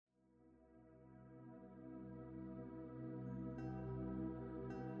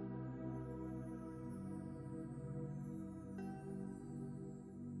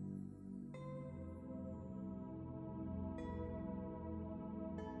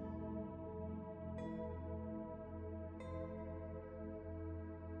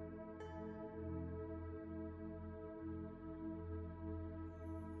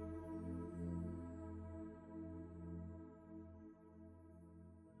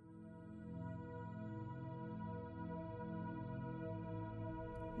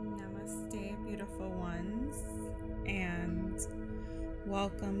Namaste, beautiful ones, and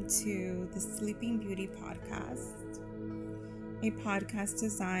welcome to the Sleeping Beauty Podcast, a podcast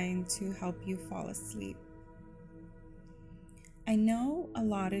designed to help you fall asleep. I know a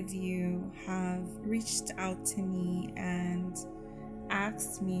lot of you have reached out to me and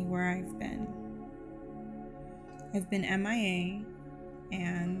asked me where I've been. I've been MIA,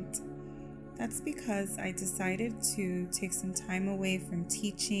 and that's because I decided to take some time away from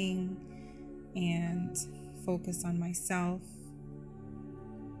teaching and focus on myself.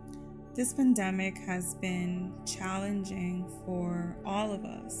 This pandemic has been challenging for all of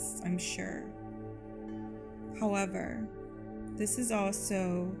us, I'm sure. However, this is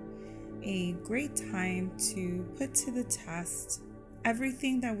also a great time to put to the test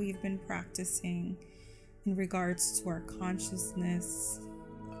everything that we've been practicing in regards to our consciousness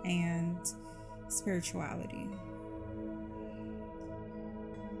and spirituality.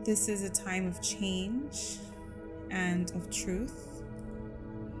 This is a time of change and of truth.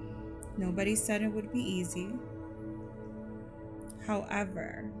 Nobody said it would be easy.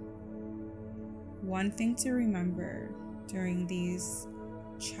 However, one thing to remember during these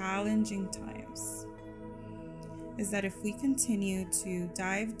challenging times is that if we continue to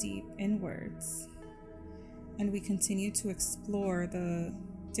dive deep inwards and we continue to explore the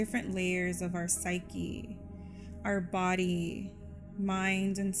different layers of our psyche, our body,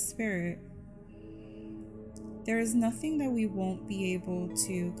 mind, and spirit, there is nothing that we won't be able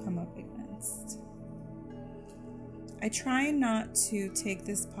to come up against. I try not to take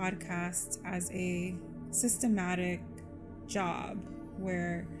this podcast as a systematic job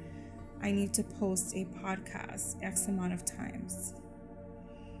where I need to post a podcast X amount of times.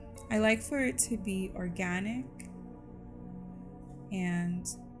 I like for it to be organic and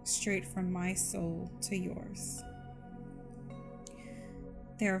straight from my soul to yours.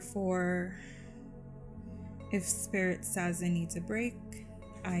 Therefore, if Spirit says it needs a break,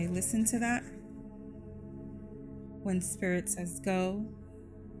 I listen to that. When Spirit says go,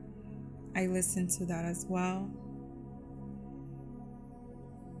 I listen to that as well.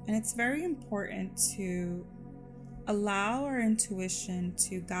 And it's very important to allow our intuition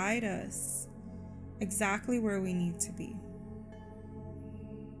to guide us exactly where we need to be.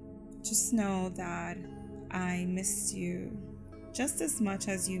 Just know that I missed you just as much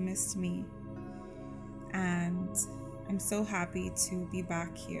as you missed me. And I'm so happy to be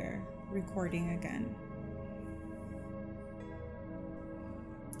back here recording again.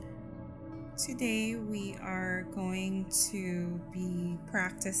 Today we are going to be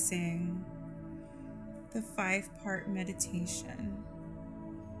practicing the 5-part meditation,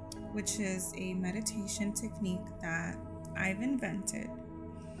 which is a meditation technique that I've invented.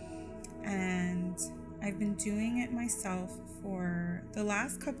 And I've been doing it myself for the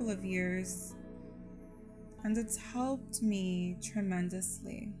last couple of years, and it's helped me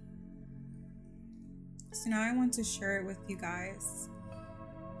tremendously. So now I want to share it with you guys,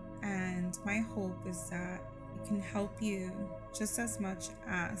 and my hope is that it can help you just as much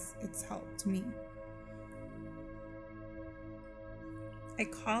as it's helped me. I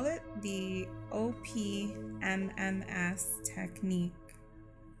call it the OPMMS technique,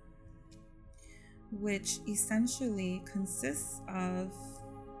 which essentially consists of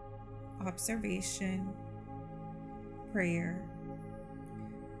observation, prayer,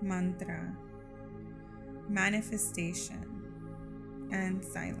 mantra, manifestation, and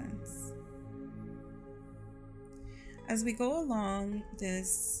silence. As we go along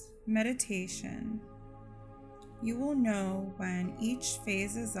this meditation, you will know when each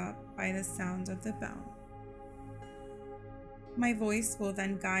phase is up by the sound of the bell. My voice will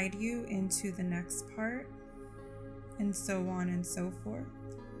then guide you into the next part, and so on and so forth.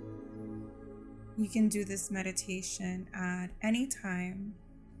 You can do this meditation at any time,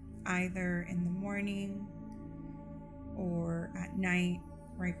 either in the morning or at night,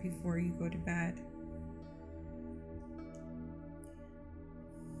 right before you go to bed.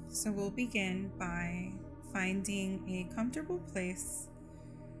 So we'll begin by finding a comfortable place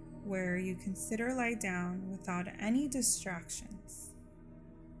where you can sit or lie down without any distractions.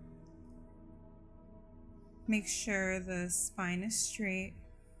 Make sure the spine is straight,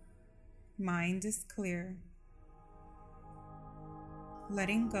 mind is clear,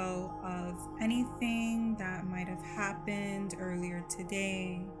 letting go of anything that might have happened earlier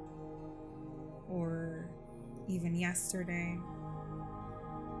today or even yesterday.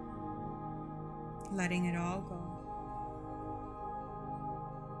 Letting it all go.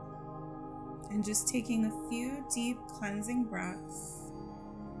 And just taking a few deep cleansing breaths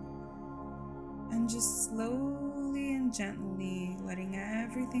and just slowly and gently letting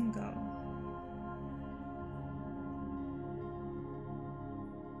everything go.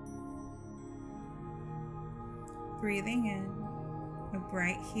 Breathing in a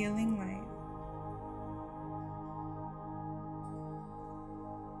bright healing light.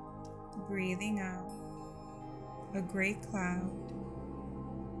 Breathing out a gray cloud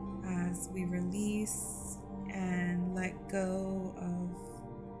as we release and let go of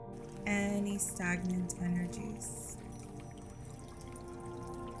any stagnant energies.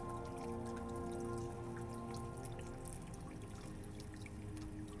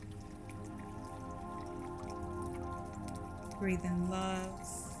 Breathe in love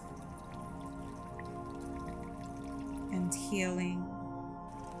and healing.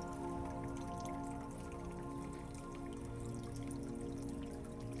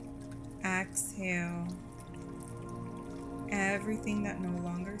 Exhale everything that no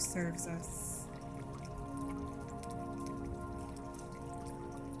longer serves us.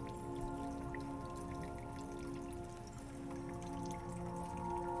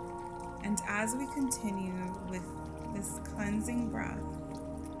 And as we continue with this cleansing breath,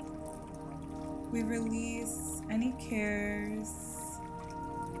 we release any cares,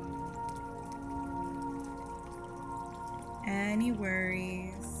 any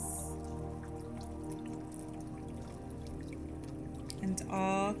worries, and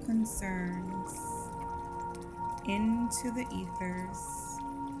all concerns into the ethers.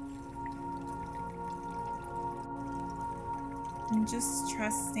 And just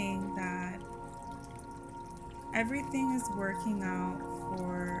trusting that everything is working out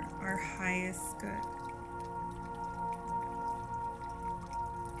for our highest good.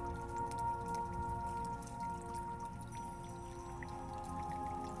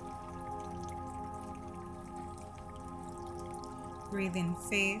 Breathe in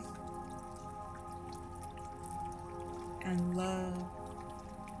faith and love.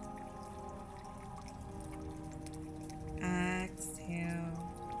 Exhale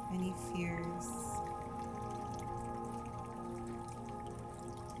any fears,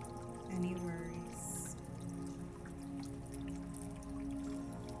 any worries.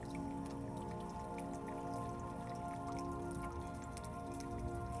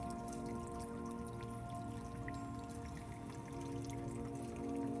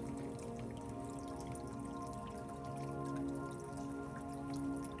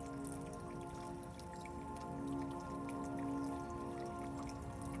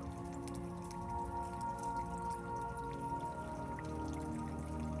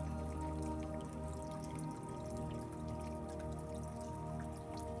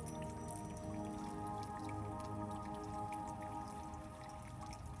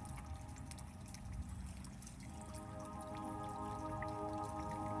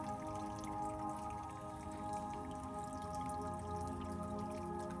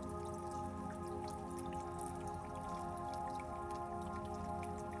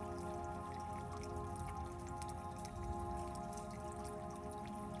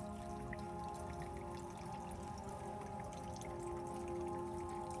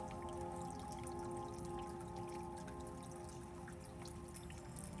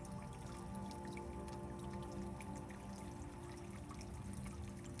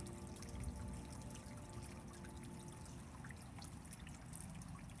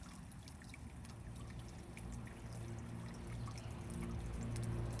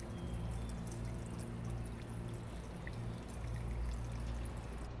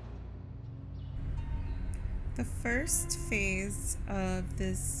 The first phase of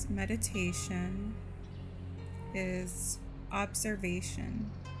this meditation is observation.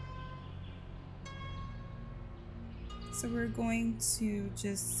 So we're going to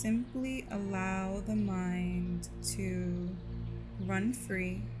just simply allow the mind to run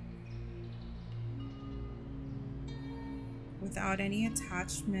free without any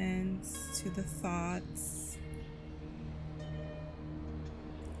attachments to the thoughts,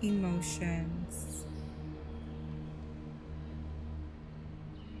 emotions,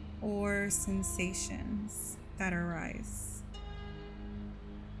 or sensations that arise.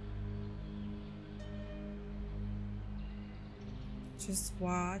 Just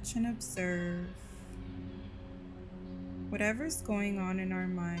watch and observe whatever's going on in our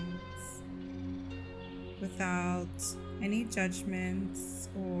minds without any judgments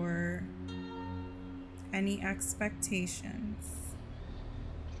or any expectations.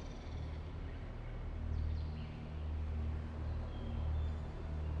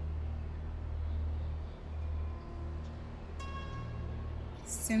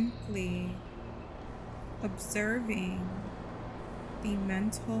 Simply observing the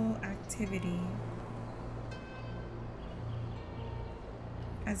mental activity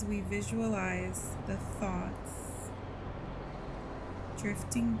as we visualize the thoughts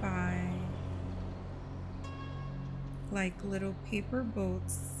drifting by like little paper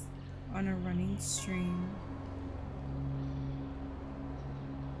boats on a running stream.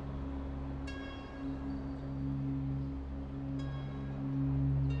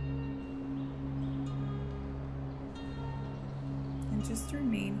 And just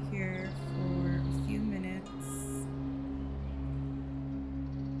remain here for a few minutes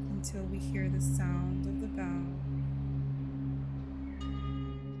until we hear the sound of the bell.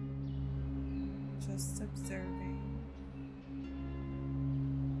 Just observing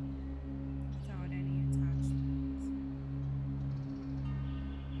without any attachment.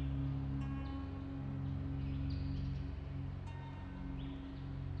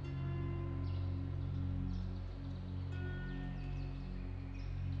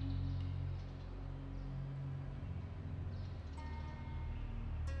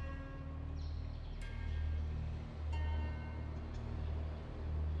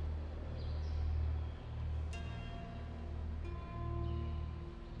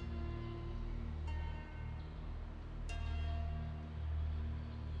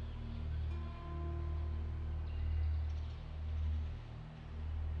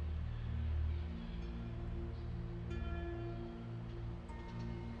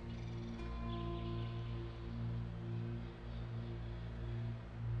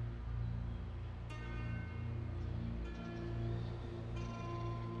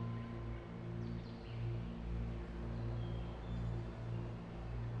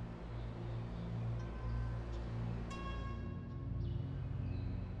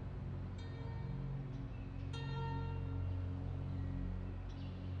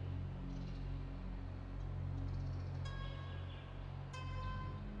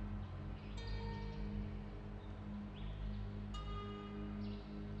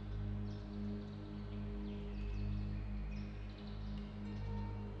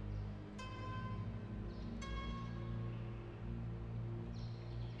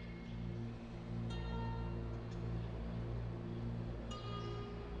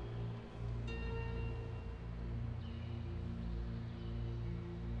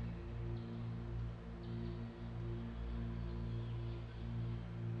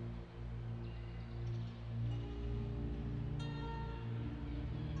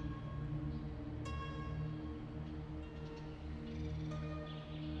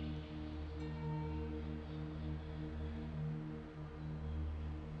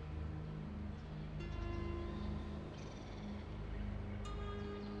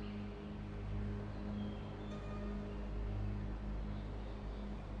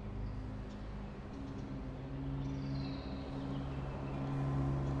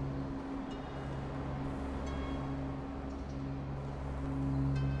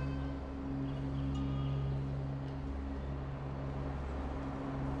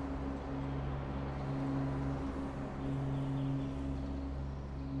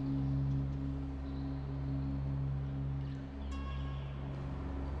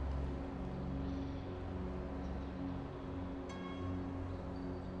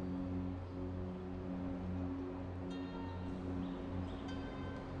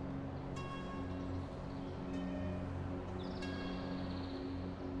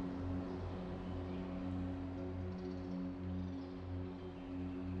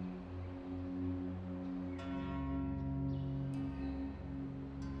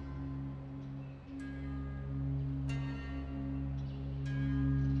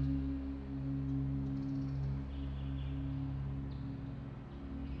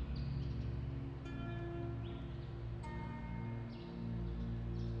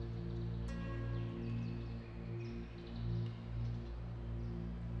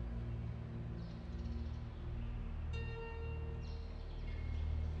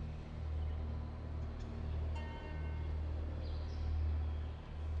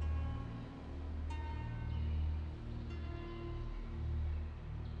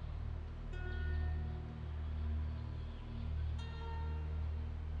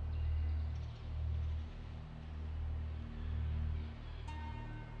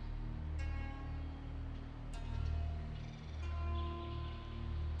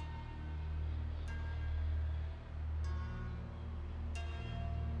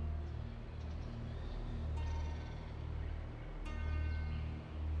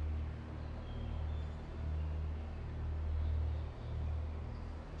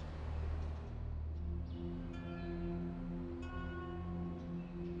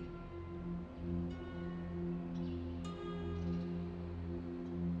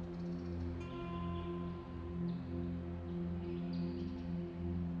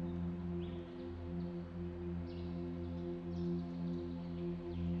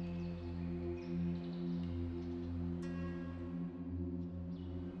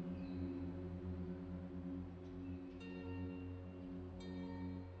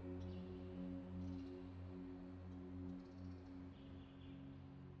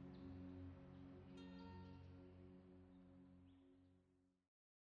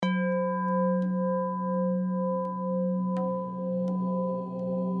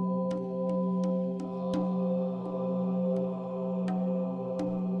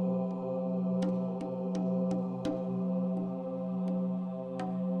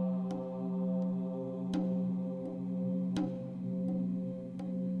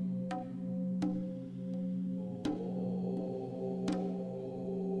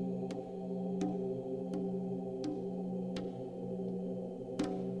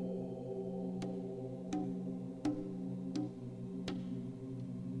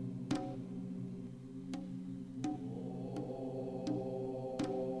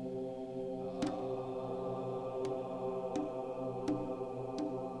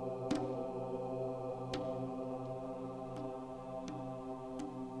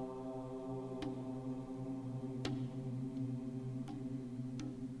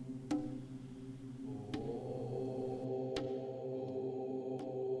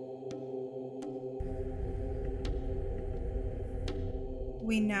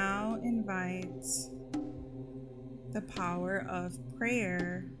 we now invite the power of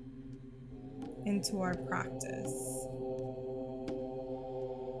prayer into our practice.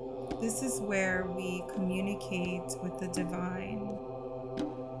 This is where we communicate with the divine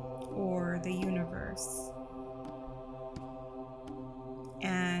or the universe.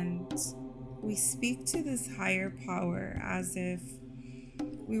 And we speak to this higher power as if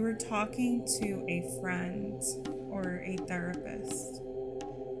we were talking to a friend or a therapist.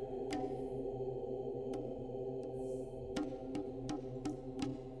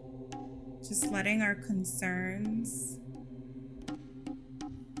 Just letting our concerns,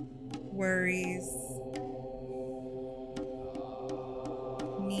 worries,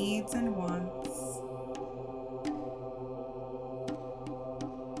 needs, and wants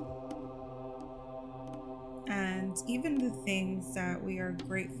and even the things that we are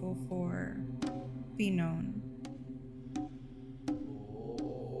grateful for be known.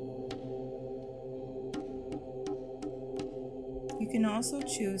 You can also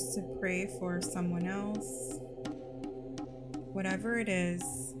choose to pray for someone else. Whatever it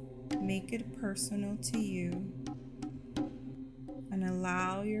is, make it personal to you and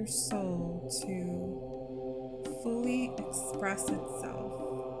allow your soul to fully express itself.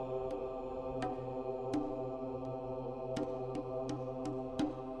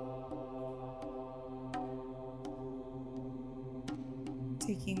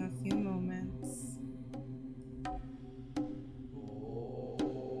 Taking a few moments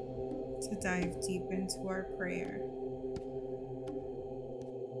to dive deep into our prayer.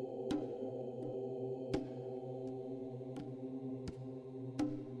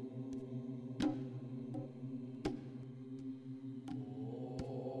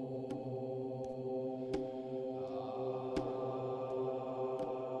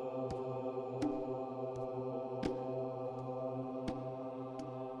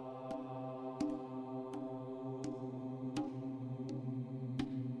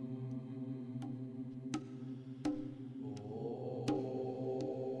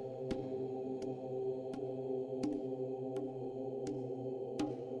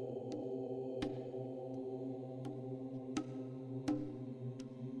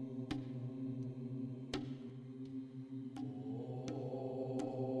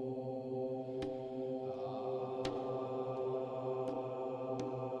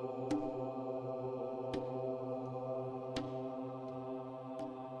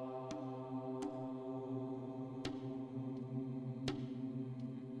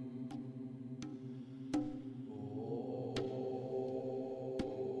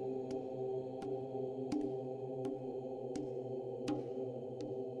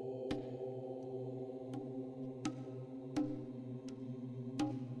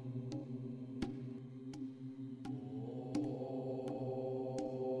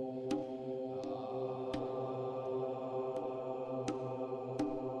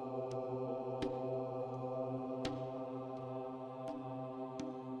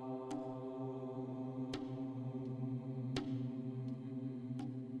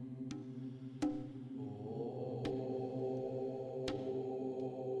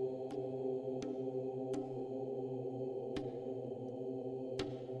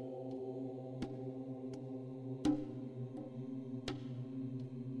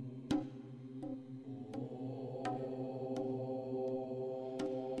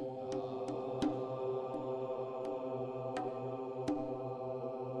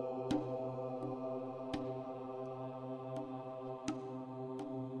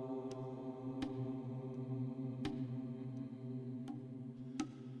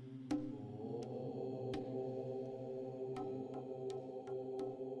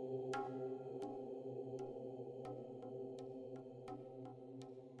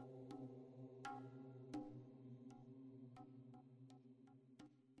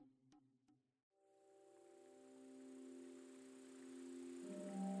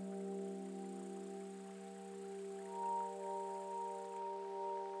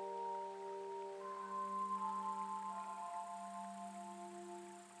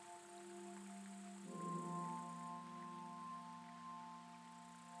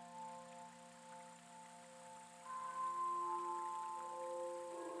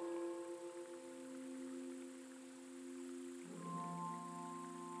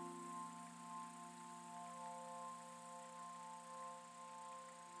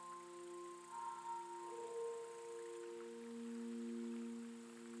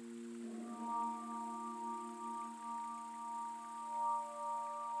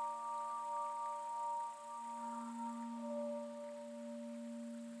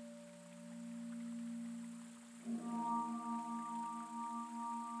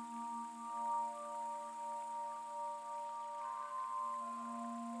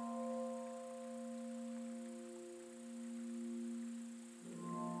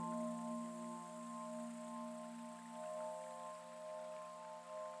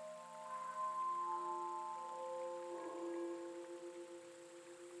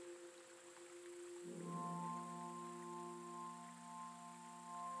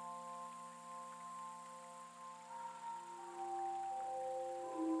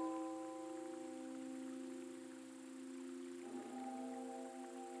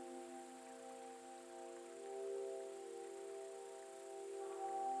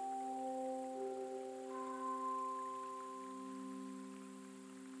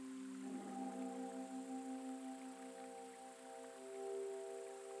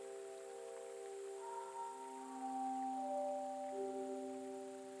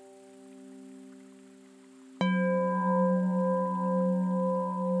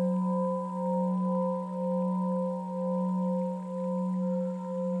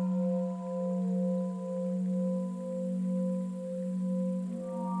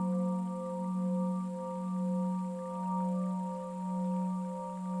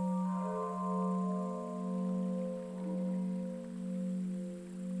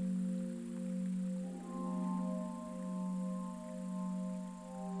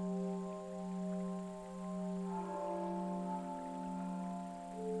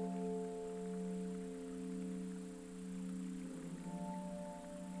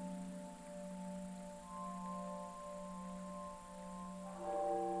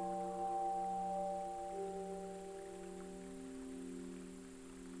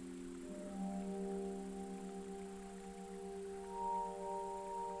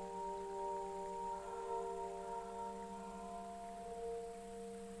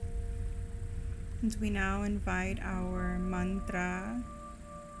 And we now invite our mantra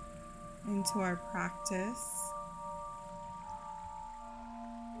into our practice.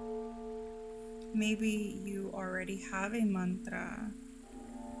 Maybe you already have a mantra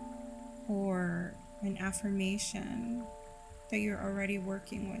or an affirmation that you're already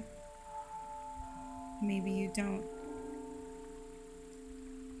working with. Maybe you don't.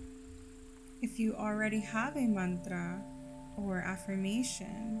 If you already have a mantra or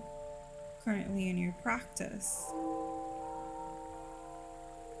affirmation currently in your practice,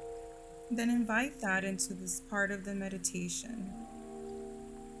 then invite that into this part of the meditation.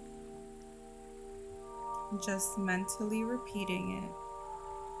 Just mentally repeating it.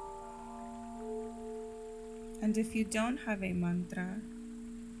 And if you don't have a mantra,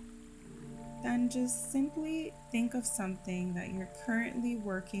 then just simply think of something that you're currently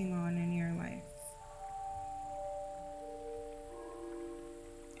working on in your life.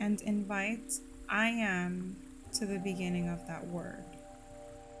 And invite I am to the beginning of that word.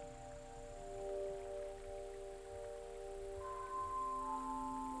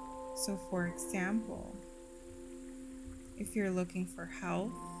 So for example, if you're looking for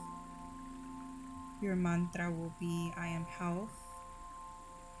health, your mantra will be I am health.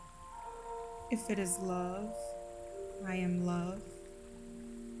 If it is love, I am love.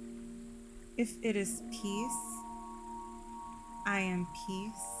 If it is peace, I am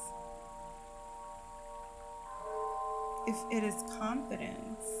peace. If it is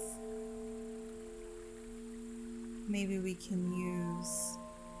confidence, maybe we can use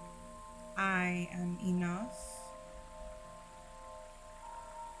I am enough,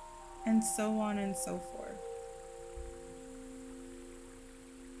 and so on and so forth.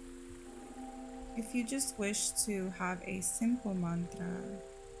 If you just wish to have a simple mantra,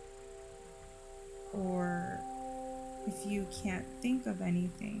 or if you can't think of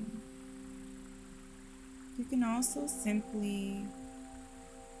anything, you can also simply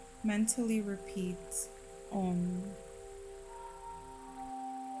mentally repeat Om.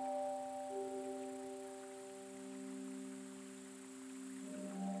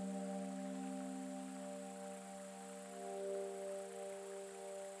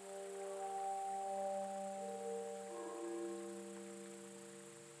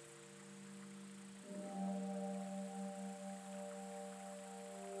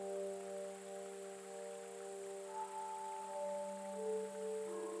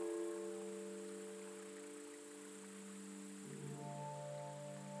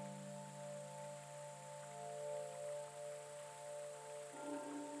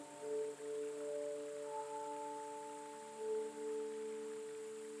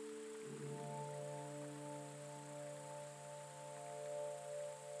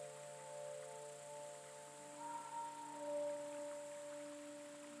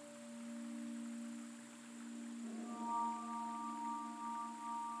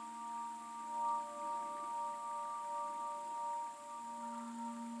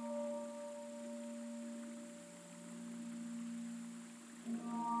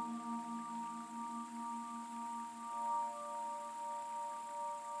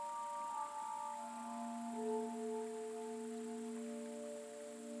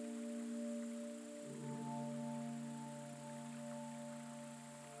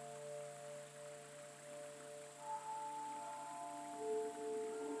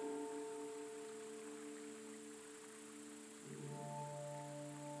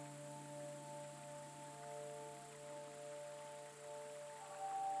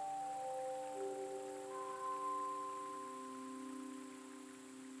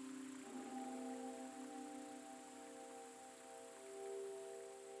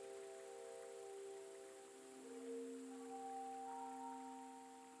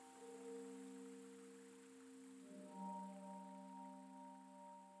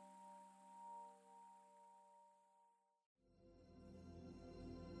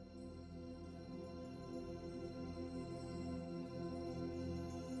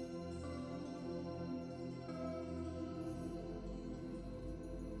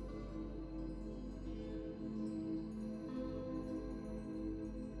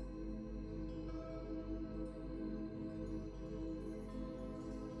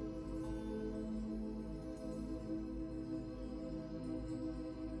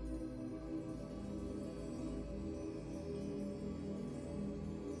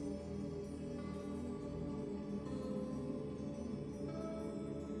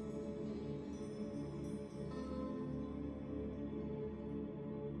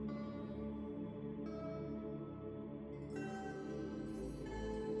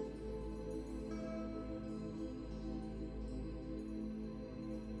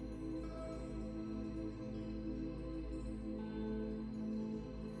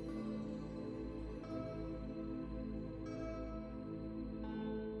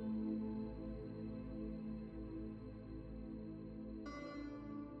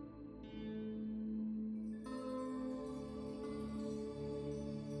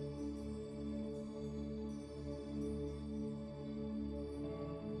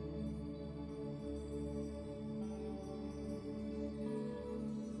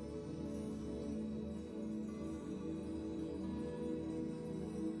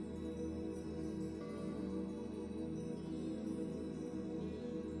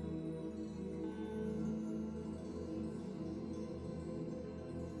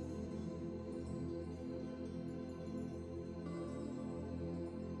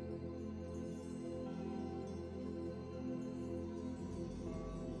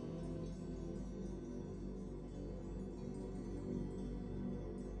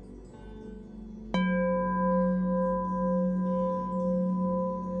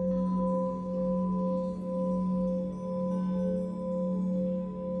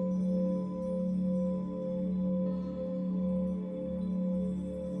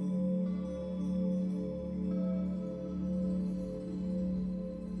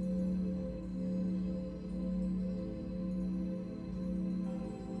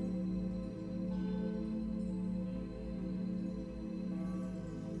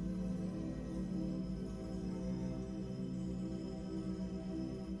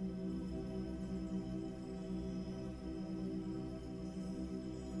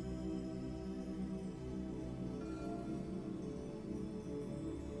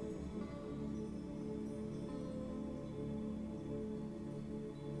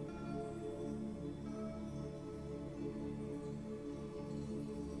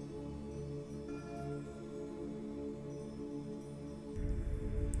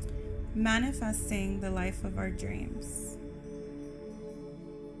 manifesting the life of our dreams.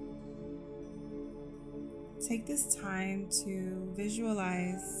 Take this time to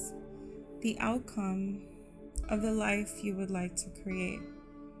visualize the outcome of the life you would like to create.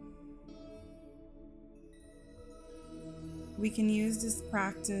 We can use this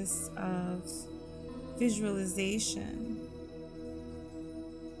practice of visualization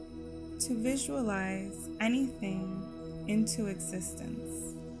to visualize anything into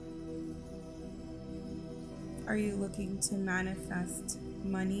existence. Are you looking to manifest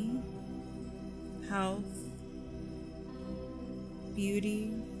money, health,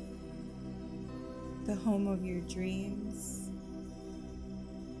 beauty, the home of your dreams,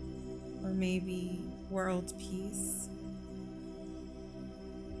 or maybe world peace?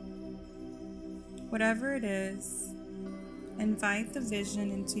 Whatever it is, invite the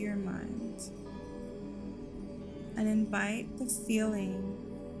vision into your mind and invite the feeling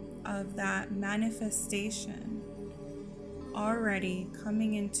of that manifestation already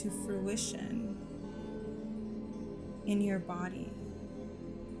coming into fruition in your body.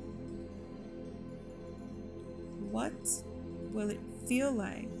 What will it feel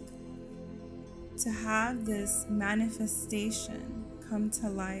like to have this manifestation come to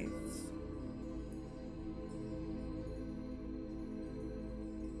life?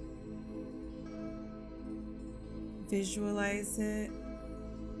 Visualize it,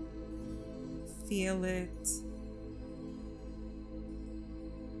 feel it,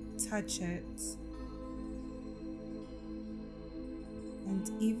 touch it, and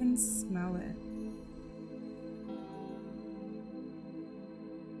even smell it.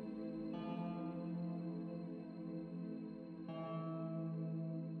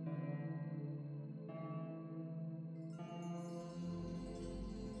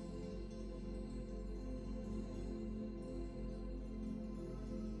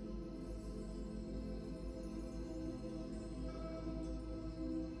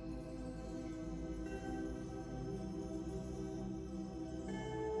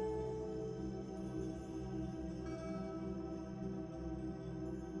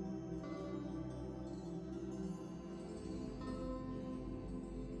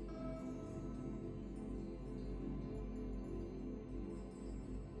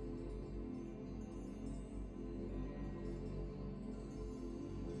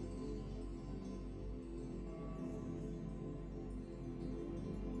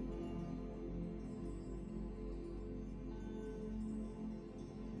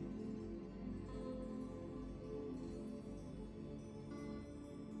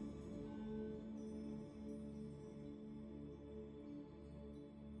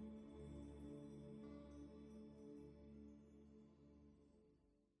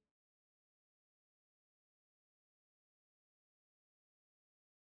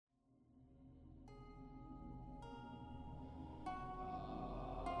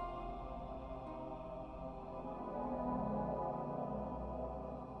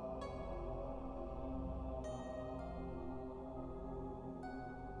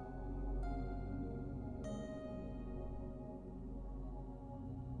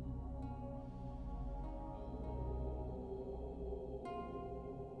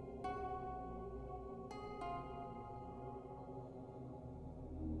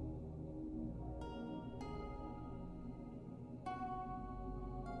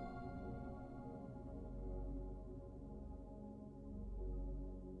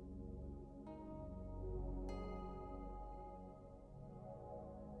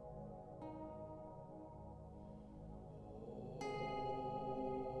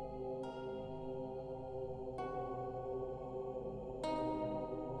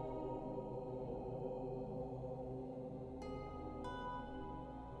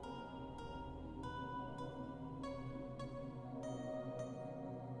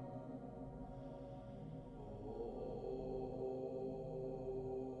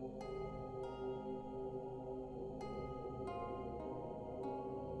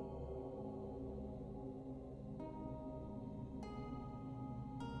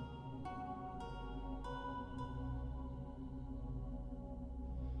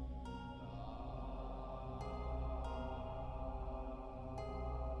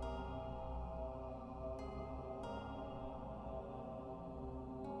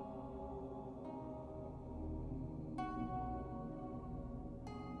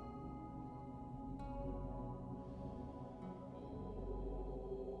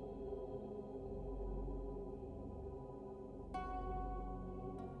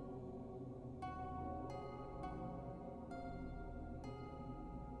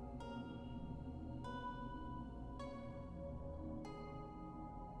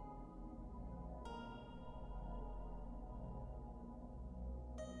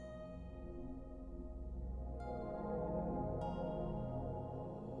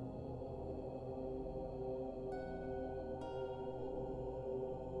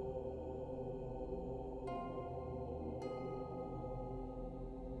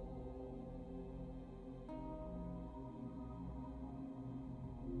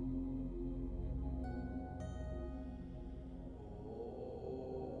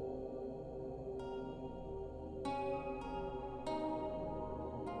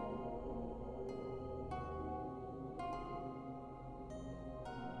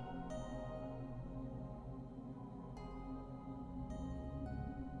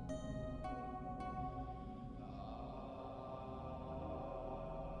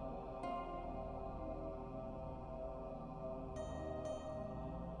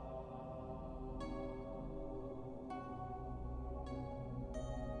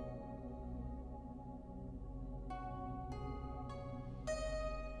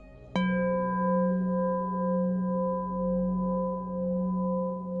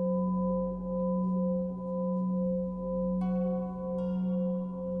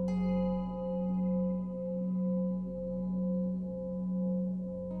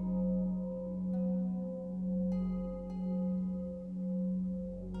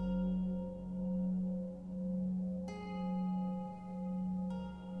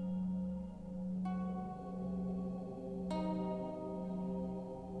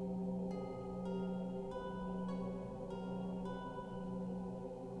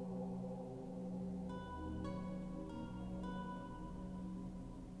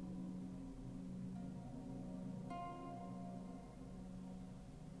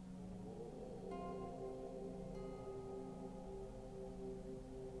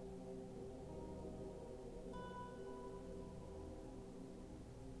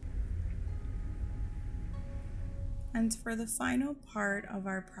 And for the final part of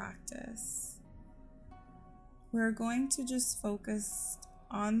our practice, we're going to just focus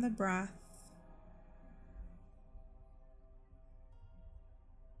on the breath,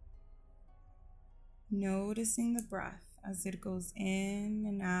 noticing the breath as it goes in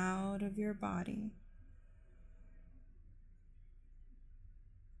and out of your body.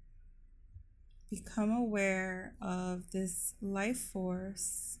 Become aware of this life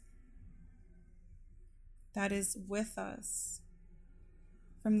force that is with us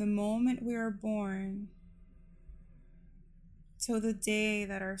from the moment we are born till the day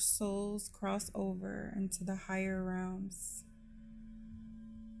that our souls cross over into the higher realms.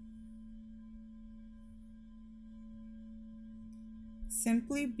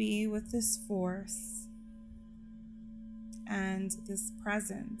 Simply be with this force and this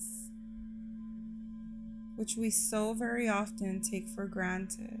presence, which we so very often take for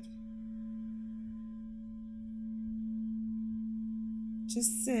granted.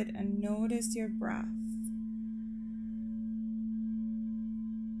 Just sit and notice your breath.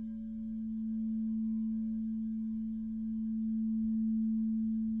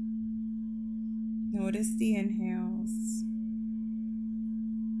 Notice the inhales.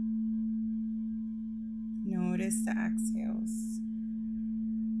 Notice the exhales.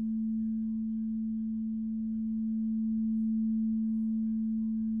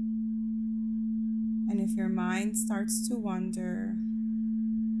 And if your mind starts to wander,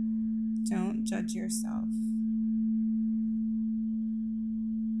 don't judge yourself.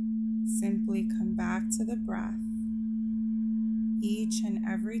 Simply come back to the breath each and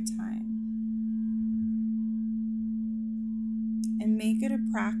every time and make it a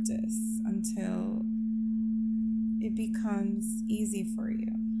practice until it becomes easy for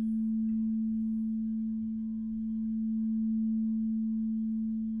you.